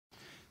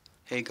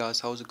Hey guys,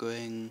 how's it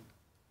going?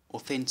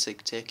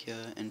 Authentic Tech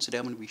here, and today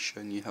I'm going to be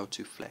showing you how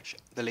to flash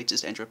the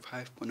latest Android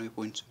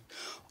 5.0.2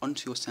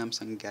 onto your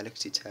Samsung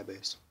Galaxy Tab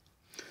S.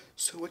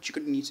 So what you're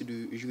going to need to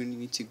do is you're going to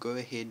need to go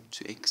ahead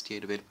to XDA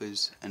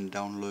Developers and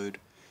download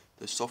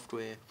the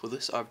software. For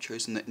this I've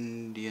chosen the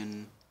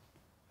Indian,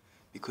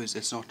 because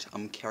it's not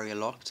carrier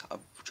locked.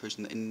 I've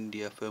chosen the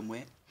India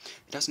firmware.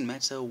 It doesn't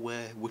matter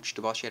which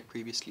device you had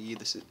previously,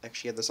 this is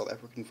actually had the South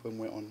African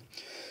firmware on.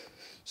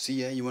 So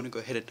yeah, you want to go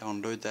ahead and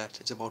download that.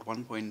 It's about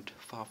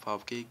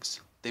 1.55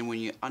 gigs. Then when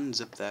you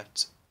unzip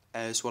that,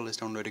 as well as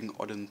downloading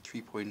Audin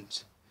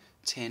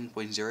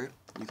 3.10.0, you're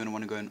going to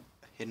want to go ahead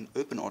and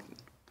open Audin.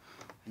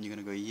 And you're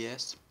going to go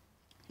yes.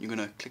 You're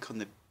going to click on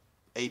the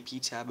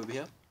AP tab over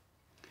here.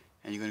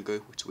 And you're going to go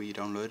to where you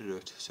downloaded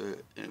it. So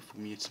for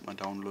me it's my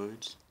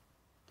downloads.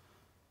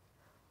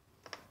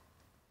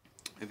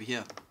 Over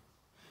here.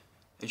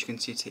 As you can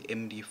see, it's an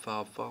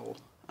MD5 file.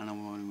 And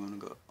I'm going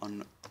to go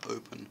on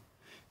open.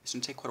 It's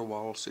going to take quite a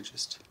while, so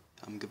just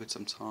give it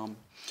some time.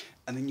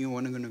 And then you're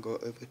going to go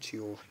over to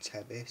your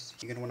Tab S.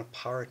 You're going to want to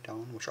power it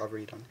down, which I've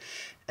already done.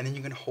 And then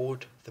you're going to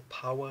hold the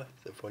power,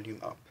 the volume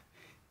up,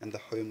 and the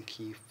home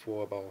key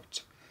for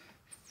about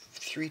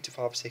 3 to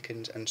 5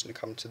 seconds, and it's going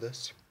to come to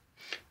this.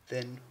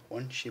 Then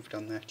once you've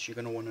done that, you're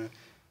going to want to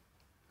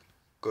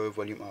go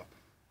volume up,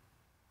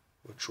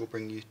 which will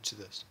bring you to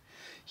this.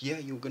 Yeah,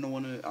 you're going to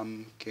want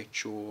to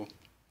get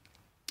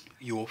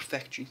your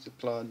factory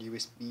supplied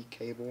USB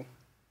cable.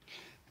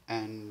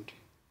 And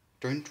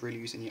don't really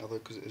use any other,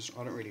 because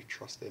I don't really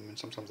trust them, and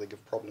sometimes they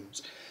give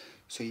problems.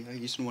 So yeah, you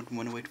just want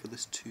to wait for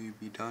this to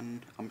be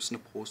done. I'm just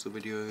going to pause the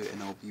video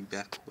and I'll be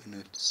back when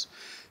it's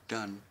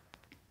done.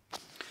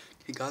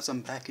 Okay guys,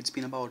 I'm back. It's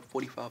been about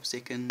 45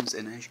 seconds,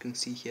 and as you can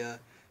see here,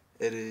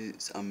 it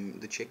is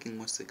the checking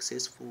was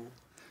successful.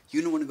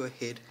 You're going to want to go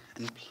ahead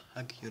and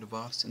plug your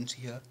device into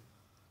here,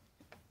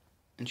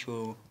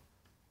 into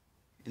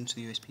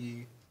the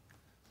USB,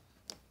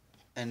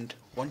 and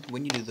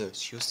when you do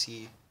this, you'll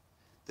see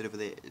that over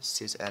there it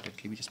says added.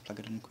 Let me just plug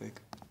it in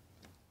quick.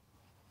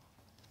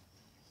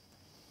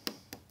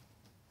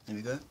 There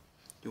we go.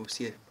 You'll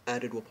see it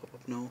added will pop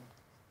up now.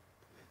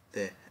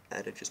 There,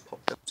 added just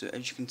popped up. So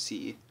as you can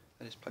see,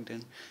 that is plugged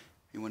in.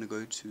 You want to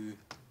go to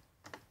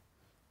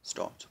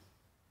start.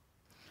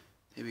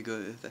 There we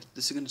go.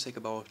 This is going to take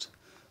about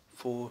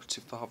 4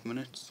 to 5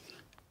 minutes.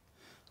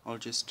 I'll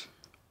just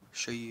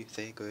show you.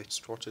 There you go, it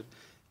started.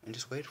 And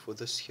just wait for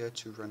this here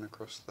to run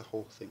across the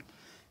whole thing.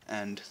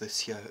 And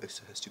this here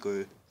also has to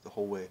go the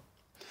whole way.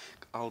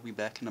 I'll be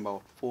back in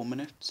about 4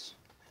 minutes.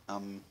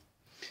 And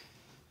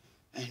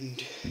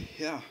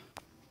yeah.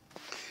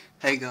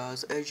 Hey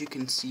guys, as you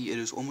can see, it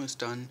is almost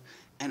done.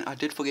 And I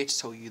did forget to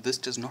tell you, this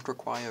does not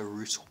require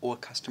root or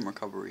custom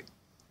recovery.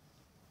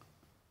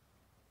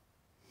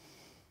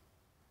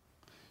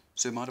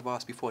 So my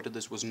device before I did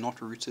this was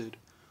not rooted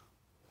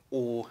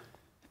or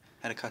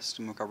had a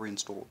custom recovery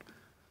installed.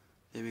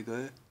 There we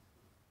go.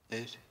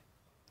 It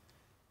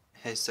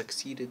has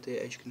succeeded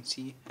there, as you can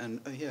see,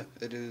 and oh yeah,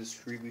 it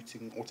is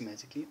rebooting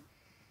automatically.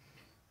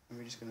 And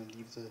we're just going to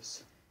leave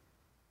this.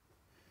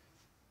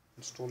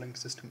 Installing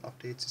system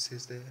updates, it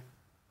says there.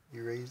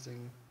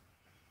 Erasing.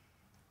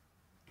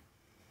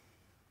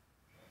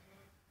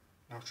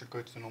 Now it should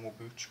go to the normal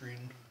boot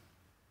screen.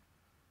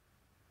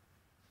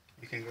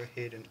 You can go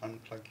ahead and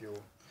unplug your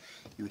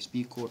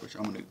USB cord, which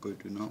I'm going to go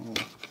do now.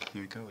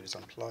 There we go, it is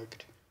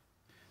unplugged.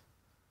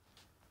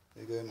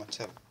 There you go, my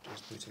tab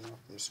is booting up.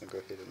 I'm just going to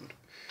go ahead and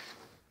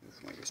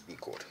move my USB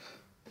cord.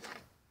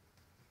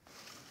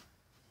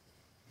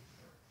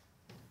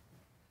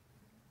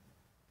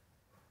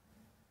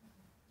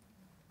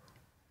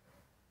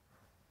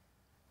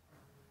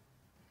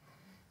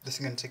 This is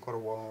going to take quite a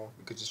while,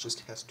 because it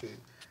just has to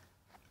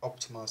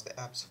optimize the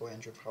apps for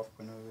Android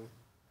 5.0.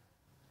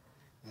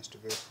 It has to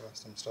verify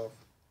some stuff.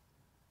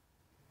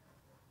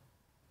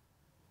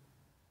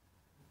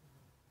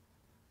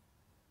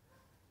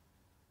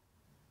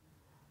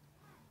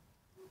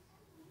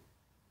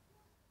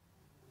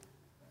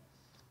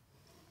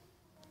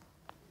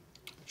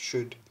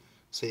 Should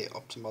say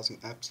optimizing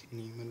apps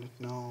any minute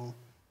now.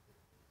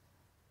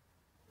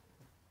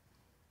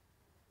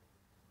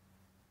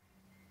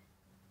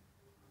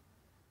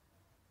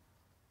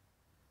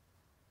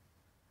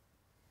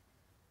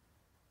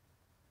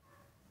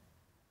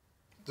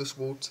 This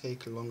will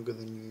take longer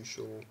than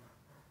usual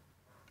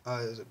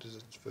as it does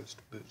its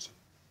first boot.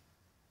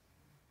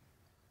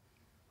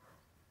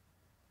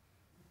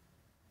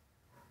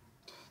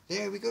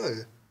 There we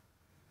go.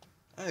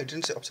 Oh, it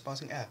didn't say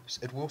optimizing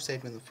apps. It will say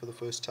it for the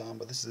first time,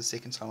 but this is the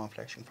second time I'm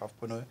flashing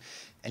 5.0,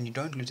 and you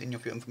don't lose any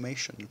of your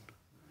information.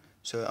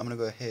 So I'm going to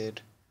go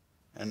ahead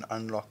and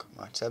unlock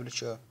my tablet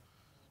here,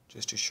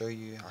 just to show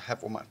you. I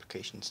have all my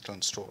applications still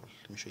installed.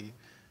 Let me show you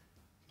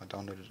my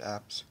downloaded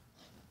apps.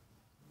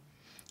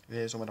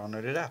 There's all my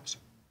downloaded apps.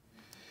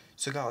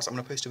 So guys, I'm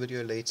going to post a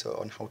video later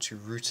on how to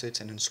root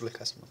it and install a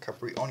custom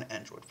recovery on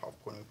Android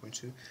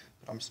 5.0.2,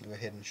 but I'm just going to go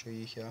ahead and show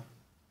you here.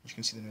 You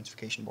can see the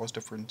notification bar's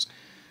different.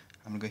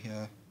 I'm going to go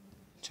here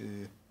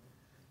to,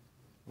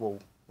 whoa,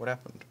 what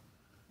happened?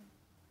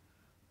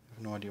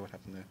 no idea what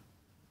happened there.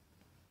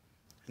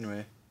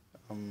 Anyway,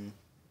 you're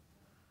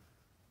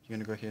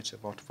gonna go here to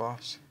about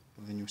fast,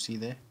 and then you'll see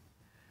there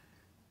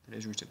that it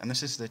is rooted. And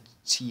this is the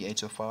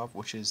T805,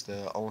 which is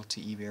the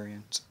LTE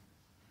variant.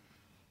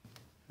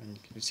 And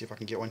you can see if I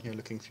can get one here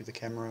looking through the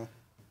camera.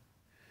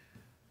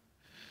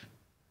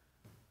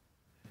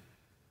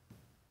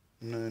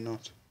 No,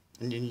 not.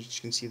 And you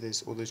can see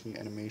there's all those new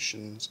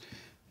animations.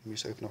 Let me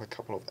just open up a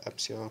couple of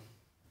apps here.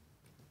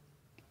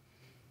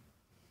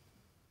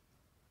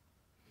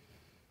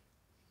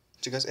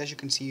 So guys, as you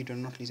can see, you do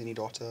not lose any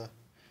data.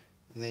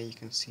 And there you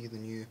can see the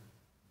new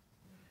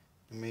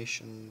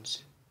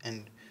animations.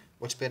 And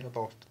what's better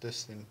about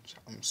this than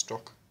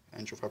stock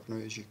Android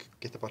 5.0 is you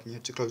get the button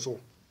here to close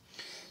all.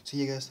 So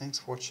yeah guys, thanks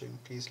for watching.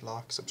 Please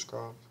like,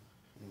 subscribe,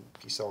 and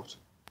peace out.